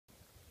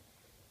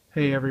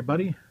Hey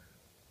everybody,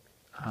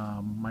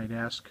 might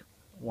ask,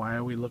 why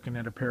are we looking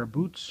at a pair of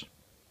boots?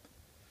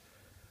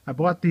 I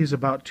bought these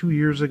about 2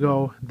 years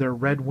ago. They're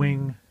Red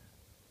Wing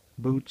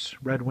boots,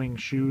 Red Wing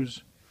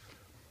shoes,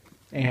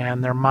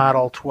 and they're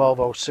model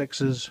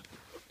 1206s.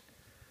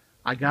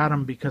 I got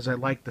them because I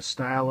like the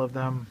style of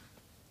them,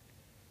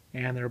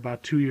 and they're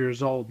about 2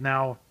 years old.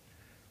 Now,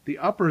 the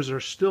uppers are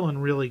still in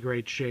really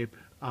great shape.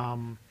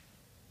 You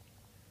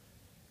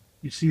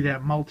see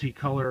that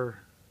multicolor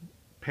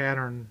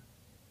pattern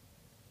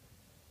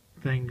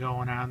thing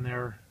going on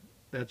there.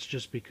 That's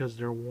just because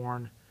they're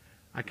worn.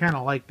 I kind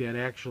of like that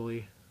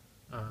actually,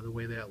 the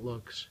way that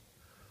looks.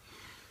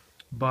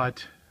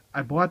 But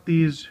I bought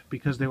these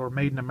because they were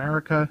made in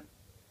America.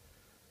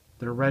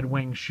 They're Red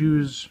Wing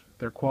shoes.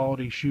 They're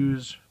quality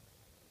shoes.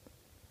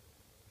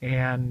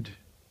 And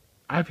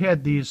I've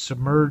had these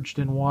submerged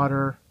in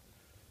water.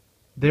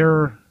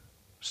 Their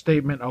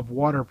statement of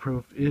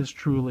waterproof is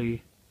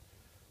truly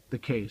the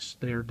case.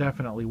 They are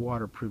definitely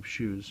waterproof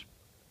shoes.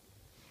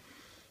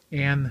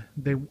 And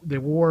they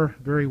wore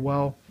very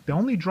well. The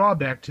only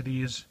drawback to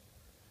this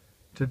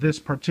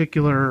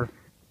particular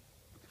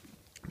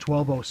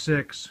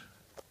 1206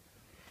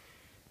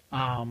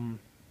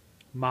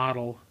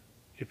 model,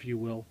 if you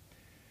will,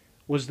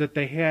 was that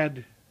they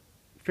had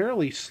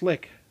fairly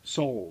slick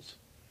soles.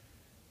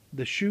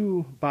 The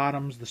shoe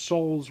bottoms, the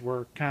soles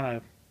were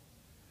they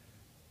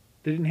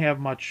didn't have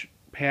much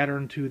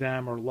pattern to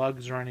them or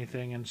lugs or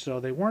anything, and so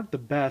they weren't the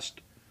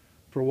best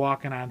for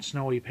walking on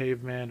snowy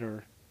pavement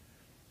or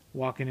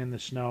walking in the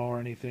snow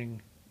or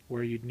anything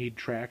where you'd need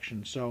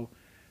traction. So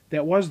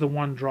that was the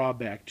one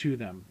drawback to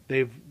them.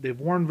 They've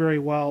worn very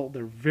well.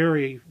 They're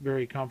very,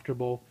 very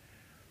comfortable.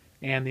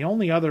 And the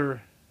only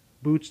other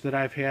boots that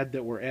I've had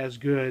that were as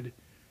good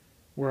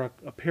were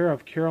a pair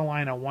of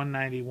Carolina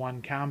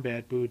 191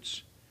 combat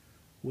boots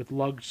with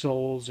lugged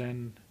soles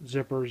and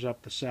zippers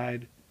up the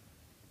side,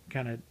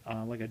 kind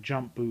of like a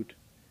jump boot.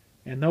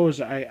 And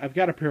those, I've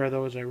got a pair of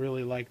those. I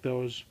really like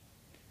those.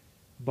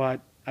 But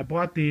I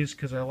bought these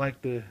because I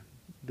like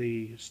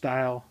the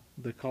style,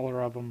 the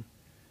color of them,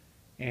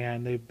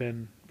 and they've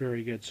been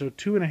very good. So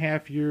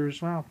 2.5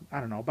 years, well,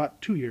 I don't know,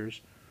 about 2 years,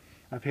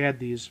 I've had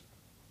these,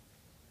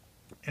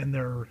 and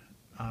they're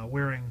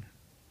wearing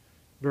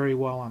very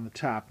well on the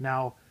top.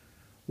 Now,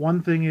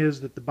 one thing is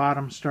that the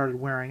bottom started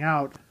wearing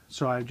out,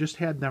 so I just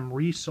had them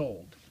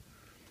resoled.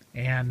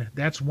 And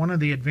that's one of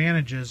the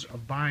advantages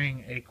of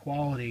buying a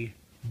quality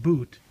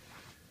boot,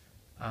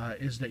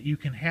 is that you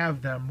can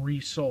have them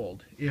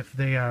resoled if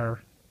they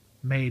are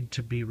made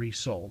to be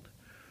resoled.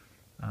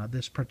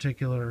 This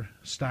particular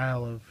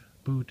style of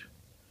boot,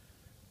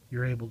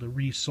 you're able to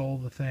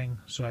resole the thing.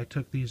 So I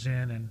took these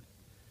and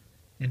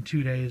in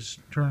 2 days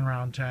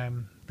turnaround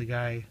time, the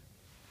guy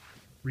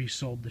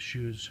resoled the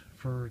shoes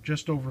for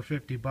just over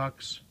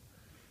 $50.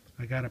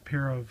 I got a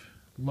pair of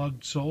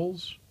lugged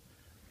soles,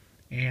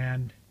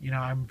 and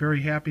I'm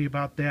very happy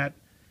about that.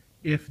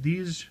 If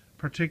these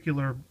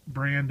particular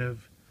brand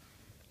of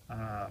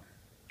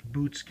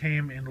boots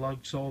came in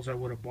lugged soles, I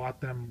would have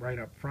bought them right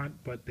up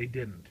front, but they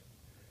didn't.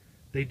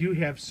 They do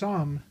have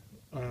some,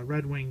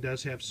 Red Wing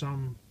does have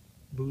some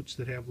boots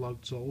that have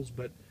lugged soles,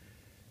 but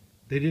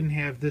they didn't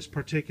have this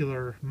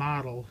particular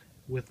model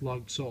with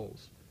lugged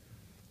soles.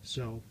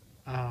 So,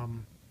 I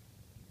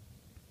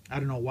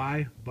don't know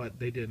why, but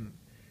they didn't.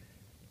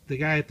 The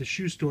guy at the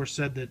shoe store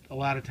said that a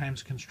lot of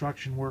times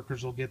construction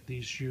workers will get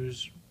these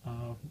shoes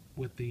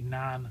with the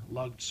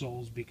non-lugged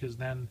soles, because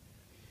then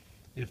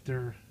if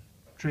they're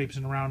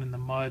traipsing around in the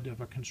mud of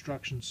a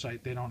construction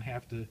site, they don't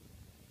have to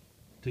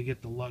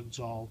get the lugs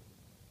all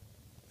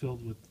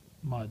filled with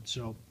mud.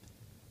 So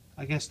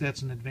I guess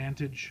that's an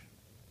advantage,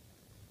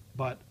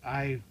 but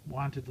I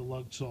wanted the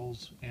lugged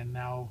soles, and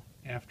now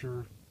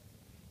after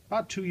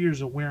about 2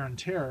 years of wear and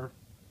tear,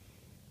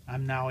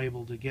 I'm now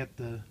able to get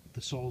the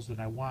soles that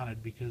I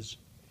wanted, because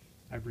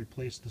I've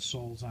replaced the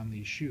soles on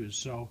these shoes.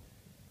 So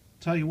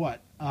tell you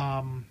what,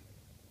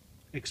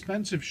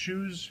 expensive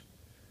shoes.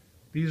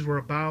 These were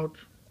about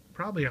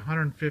probably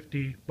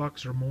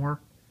 $150 or more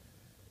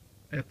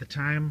at the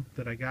time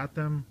that I got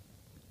them.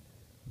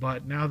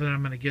 But now that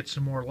I'm going to get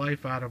some more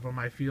life out of them,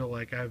 I feel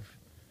like I've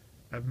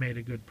made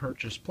a good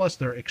purchase. Plus,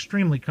 they're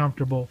extremely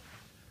comfortable.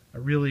 I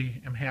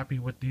really am happy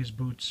with these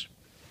boots.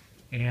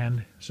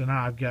 And so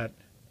now I've got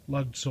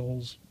lugged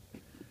soles,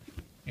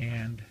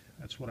 and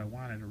that's what I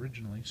wanted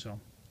originally. So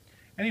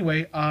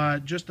anyway,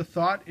 just a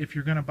thought: if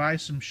you're going to buy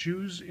some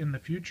shoes in the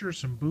future,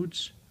 some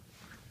boots,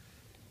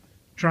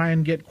 try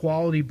and get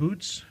quality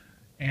boots,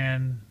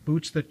 and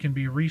boots that can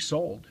be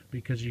resoled,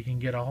 because you can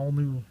get a whole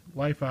new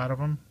life out of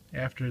them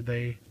after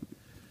they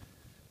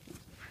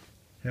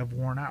have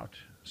worn out.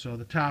 So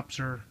the tops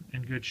are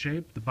in good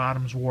shape, the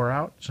bottoms wore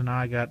out, so now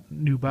I got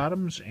new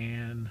bottoms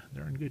and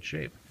they're in good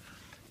shape.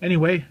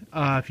 Anyway,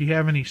 if you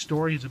have any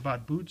stories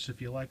about boots,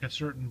 if you like a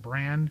certain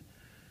brand,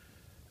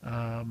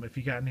 if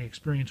you got any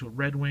experience with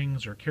Red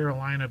Wings or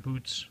Carolina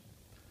boots,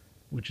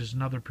 which is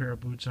another pair of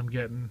boots I'm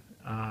getting,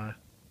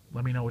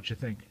 let me know what you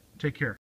think. Take care.